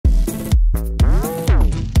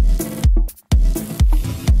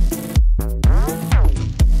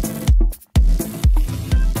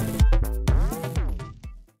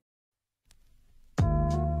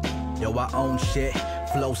shit.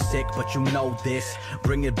 Flow sick, but you know this.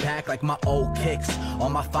 Bring it back like my old kicks.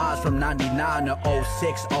 On my files from 99 to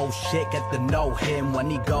 06. Oh shit, get to know him when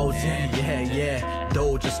he goes in. Yeah.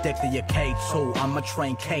 Dude, just stick to your K2. I'm a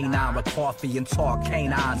trained canine with coffee and talk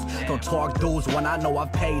canines. Don't talk dudes when I know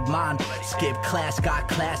I've paid mine. Skip class, got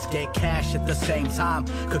class, get cash at the same time.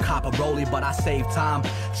 Could cop a rollie, but I save time.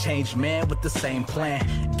 Change man with the same plan.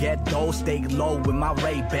 Get those, stay low with my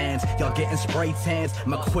Ray-Bans. Y'all getting spray tans,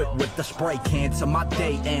 I'm equipped with the spray can till my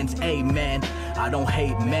day ends. Amen. I don't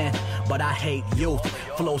hate men, but I hate youth.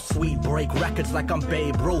 Flow sweet, break records like I'm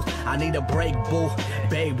Babe Ruth. I need a break, boo.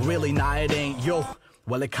 Babe, really, nah, it ain't you.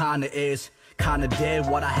 Well, it kinda is. Kinda did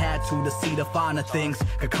what I had to see the finer things.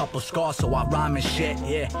 A couple scars, so I rhyme and shit,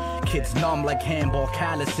 yeah. Kids numb like handball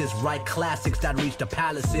calluses. Write classics that reach the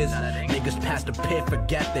palaces. Niggas past the pit,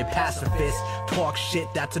 forget they pacifists. Talk shit,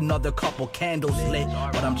 that's another couple candles lit.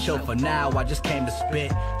 But I'm chill for now, I just came to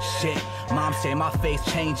spit shit. Mom say my face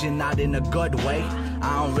changing, not in a good way.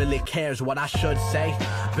 I don't really care is what I should say.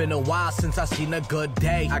 Been a while since I seen a good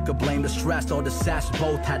day. I could blame the stress or the sass,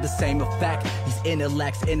 both had the same effect. These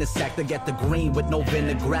intellects intersect to get the green with no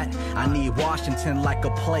vinaigrette. I need Washington like a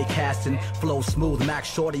play casting. Flow smooth, Max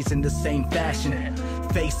Shorty's in the same fashion.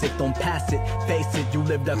 Face it, don't pass it. Face it, you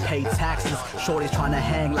live to pay taxes. Shorty's trying to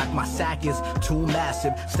hang like my sack is too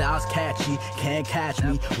massive. Style's catchy, can't catch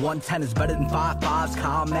me. 110 is better than 5.5's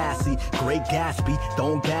Kyle Massey. Great Gatsby,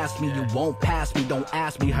 don't gas me. You won't pass me, don't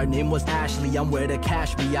ask me. Her name was Ashley, I'm where to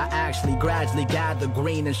cash me. I actually gradually gather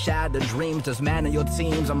green and shatter dreams. Just man of your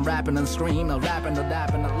teams, I'm rapping and screaming. Rapping,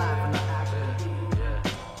 dapping, laughing.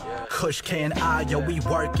 Kush K&I, yo, we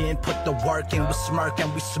working, put the work in, we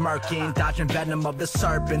smirking, dodging venom of the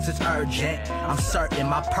serpents, it's urgent. I'm certain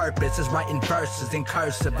my purpose is writing verses in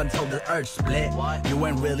cursive until the earth split. You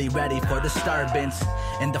ain't really ready for disturbance.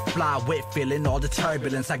 In the fly wit, feeling all the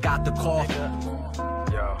turbulence, I got the call.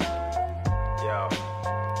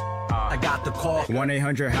 I got the call.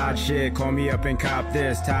 1-800 hot shit, call me up and cop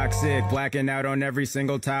this. Toxic, blacking out on every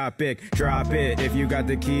single topic. Drop it if you got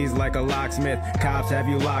the keys like a locksmith. Cops have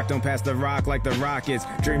you locked, don't pass the rock like the Rockets.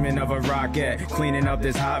 Dreaming of a rocket, cleaning up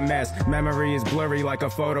this hot mess. Memory is blurry like a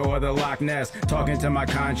photo of the Loch Ness. Talking to my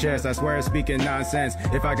conscience, I swear it's speaking nonsense.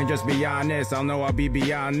 If I can just be honest, I'll know I'll be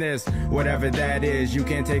beyond this. Whatever that is, you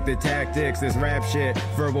can't take the tactics. This rap shit,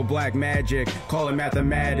 verbal black magic, call it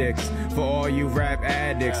mathematics. For all you rap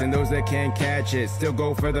addicts and those that can't catch it, still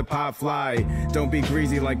go for the pop fly. Don't be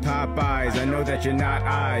greasy like Popeyes, I know that you're not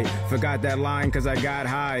I. Forgot that line cause I got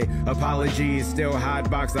high. Apologies, still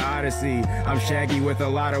hotbox the Odyssey. I'm shaggy with a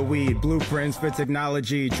lot of weed. Blueprints for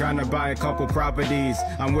technology, trying to buy a couple properties.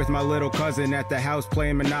 I'm with my little cousin at the house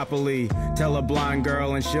playing Monopoly. Tell a blind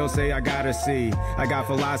girl and she'll say I gotta see. I got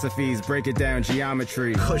philosophies, break it down,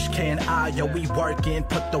 geometry. Kush K&I, yo, we working,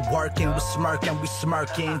 put the work in, we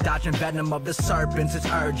smirking, dodging venom of the serpents, it's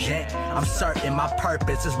urgent. I'm certain my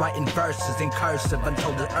purpose is writing verses in cursive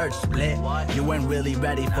until the earth split. You ain't really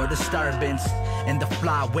ready for disturbance. In the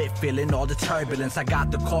fly wit, feeling all the turbulence, I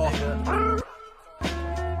got the call.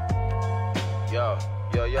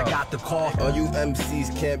 I got the call. All you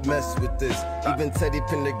MCs can't mess with this. Even Teddy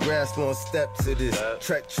Pendergrass won't step to this.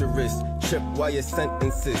 Treacherous, trip wire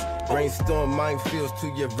sentences. Brainstorm minefields to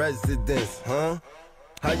your residence, huh?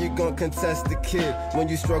 How you gon' contest the kid when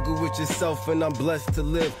you struggle with yourself and I'm blessed to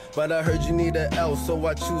live? But I heard you need an L, so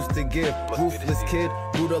I choose to give. Ruthless kid,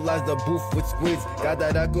 brutalize the booth with squids. Got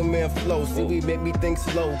that Aquaman flow, see we make me think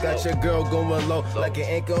slow. Got your girl going low, like an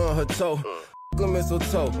anchor on her toe.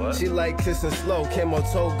 Mistletoe, she like kissing slow. Camo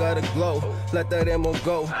toe, gotta glow, let that ammo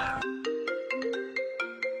go.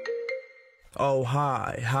 Oh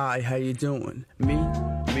hi, how you doing?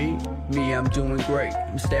 Me, I'm doing great.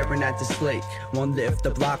 I'm staring at this lake. Wonder if the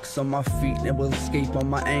blocks on my feet and will escape on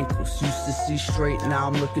my ankles. Used to see straight, now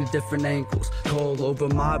I'm looking different angles. Call over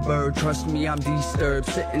my bird, trust me, I'm disturbed.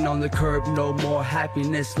 Sitting on the curb, no more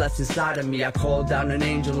happiness left inside of me. I called down an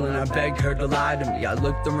angel and I begged her to lie to me. I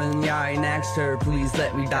looked her in the eye and asked her, please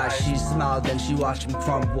let me die. She smiled and she watched me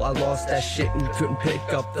crumble. I lost that shit and couldn't pick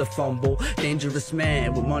up the fumble. Dangerous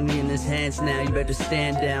man with money in his hands now. You better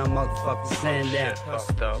stand down, motherfucker, stand down.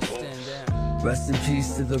 Rest in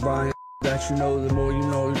peace to the Ryan that you know. The more you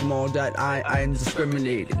know, the more that I am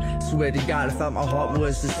discriminated. Swear to God, I thought my heart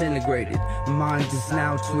was disintegrated. My mind is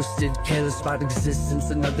now twisted, careless about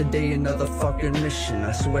existence. Another day, another fucking mission.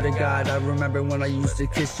 I swear to God, I remember when I used to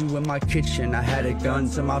kiss you in my kitchen. I had a gun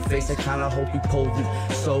to my face, I kinda hope you pulled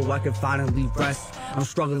it so I could finally rest. I'm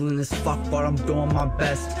struggling as fuck, but I'm doing my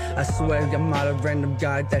best. I swear I'm not a random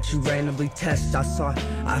guy that you randomly test.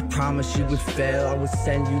 I promise you would fail. I would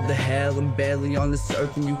send you to hell. I'm barely on this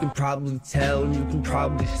earth and you can probably tell.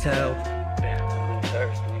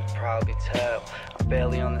 probably tell. I'm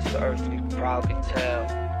barely on this earth, you can probably tell.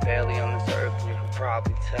 Barely on this earth, you can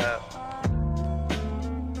probably tell.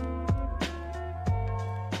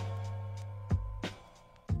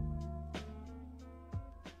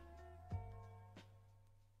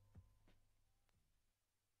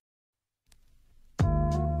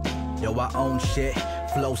 Yo, I own shit,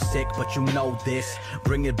 flow sick, but you know this.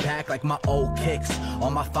 Bring it back like my old kicks.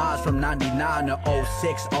 On my files from 99 to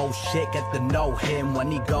 06. Oh shit, get to know him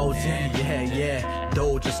when he goes in. Yeah.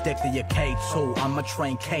 Dude, just stick to your K2. I'm a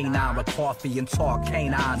trained canine with coffee and talk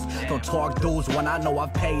canines. Don't talk dudes when I know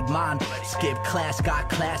I've paid mine. Skip class, got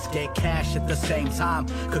class, get cash at the same time.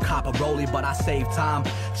 Could cop a rollie, but I save time.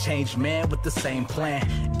 Change man with the same plan.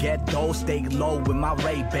 Get those, stay low with my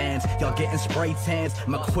Ray-Bans. Y'all getting spray tans,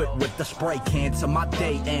 I'm equipped with the spray can till my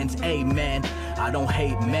day ends. Amen. I don't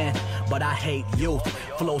hate men, but I hate youth.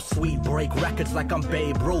 Flow sweet, break records like I'm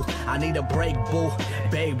Babe Ruth. I need a break, boo.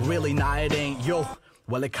 Babe, really, nah, it ain't you.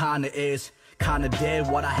 Well, it kinda is. Kinda did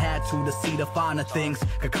what I had to see the finer things.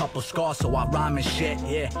 A couple scars, so I rhyme and shit,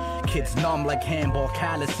 yeah. Kids numb like handball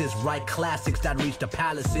calluses. Write classics that reach the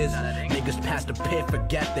palaces. Niggas past the pit,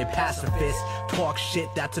 forget they pacifists. Talk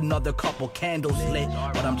shit, that's another couple candles lit.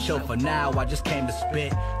 But I'm chill for now, I just came to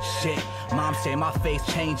spit shit. Mom say my face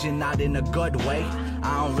changing, not in a good way.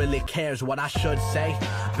 I don't really care is what I should say.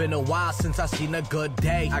 Been a while since I seen a good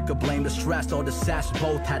day. I could blame the stress or the sass,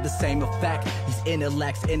 both had the same effect. These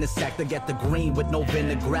intellects intersect to get the green with no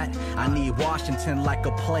vinaigrette. I need Washington like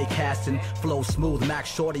a play casting. Flow smooth, Max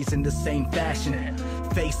Shorty's in the same fashion.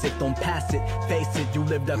 Face it, don't pass it. Face it, you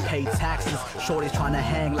live to pay taxes. Shorty's trying to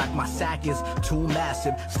hang like my sack is too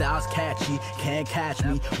massive. Style's catchy, can't catch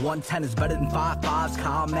me. 110 is better than 5.5's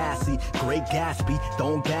Kyle Massey. Great Gatsby,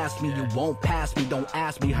 don't gas me. You won't pass me, don't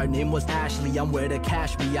ask me. Her name was Ashley, I'm where to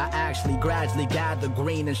cash me. I actually gradually gather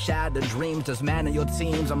green and shatter dreams. Just man of your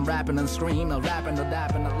teams, I'm rapping and screaming. I'm rapping, I'm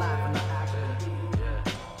dapping, I'm laughing, I'm acting.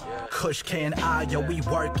 Kush can I, yo, we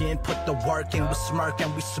working, put the work in, we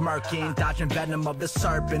smirking, we smirking, dodging venom of the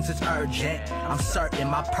serpents, it's urgent. I'm certain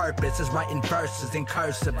my purpose is writing verses in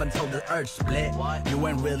cursive until the earth split. You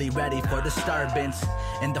ain't really ready for disturbance.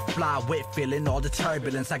 In the fly wit, feeling all the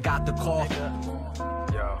turbulence. I got the call.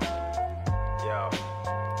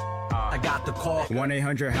 I got the call.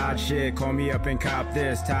 1-800-HOT shit, call me up and cop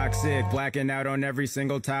this. Toxic, blacking out on every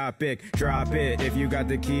single topic. Drop it if you got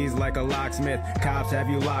the keys like a locksmith. Cops have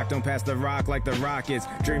you locked, don't pass the rock like the Rockets.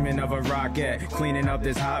 Dreaming of a rocket, cleaning up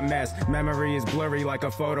this hot mess. Memory is blurry like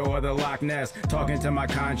a photo of the Loch Ness. Talking to my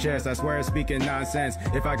conscience, I swear it's speaking nonsense.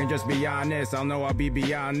 If I can just be honest, I'll know I'll be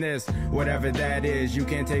beyond this. Whatever that is, you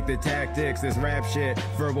can't take the tactics. This rap shit,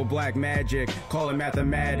 verbal black magic, call it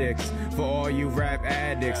mathematics. For all you rap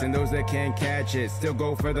addicts and those that can't catch it, still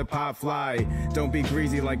go for the pop fly. Don't be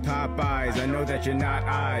greasy like Popeyes, I know that you're not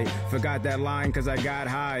I. Forgot that line cause I got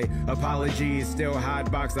high. Apologies, still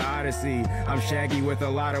hotbox the Odyssey. I'm shaggy with a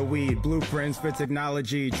lot of weed. Blueprints for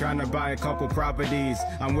technology, trying to buy a couple properties.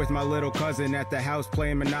 I'm with my little cousin at the house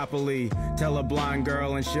playing Monopoly. Tell a blind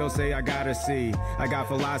girl and she'll say I gotta see. I got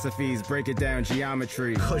philosophies, break it down,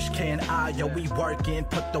 geometry. Kush can I, yo, we working,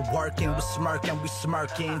 put the work in, we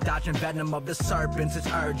smirking, dodging venom of the serpents, it's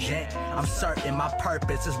urgent. I'm certain my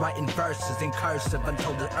purpose is writing verses in cursive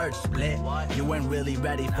until the earth split. You ain't really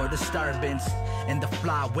ready for disturbance. In the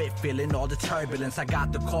fly wit, feeling all the turbulence. I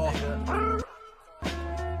got the call.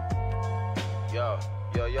 Yo.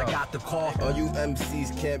 I got the call. All you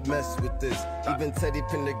MCs can't mess with this. Even Teddy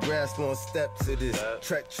Pendergrass won't step to this.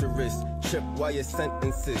 Treacherous, trip wire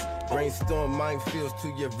sentences. Brainstorm minefields to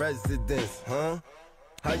your residence, huh?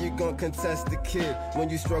 How you gon' contest the kid when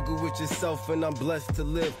you struggle with yourself and I'm blessed to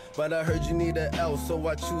live? But I heard you need an L, so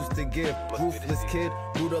I choose to give. Ruthless kid,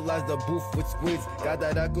 brutalize the booth with squids. Got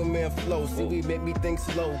that Aquaman flow, see we make me think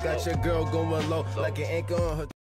slow. Got your girl going low like an anchor on her.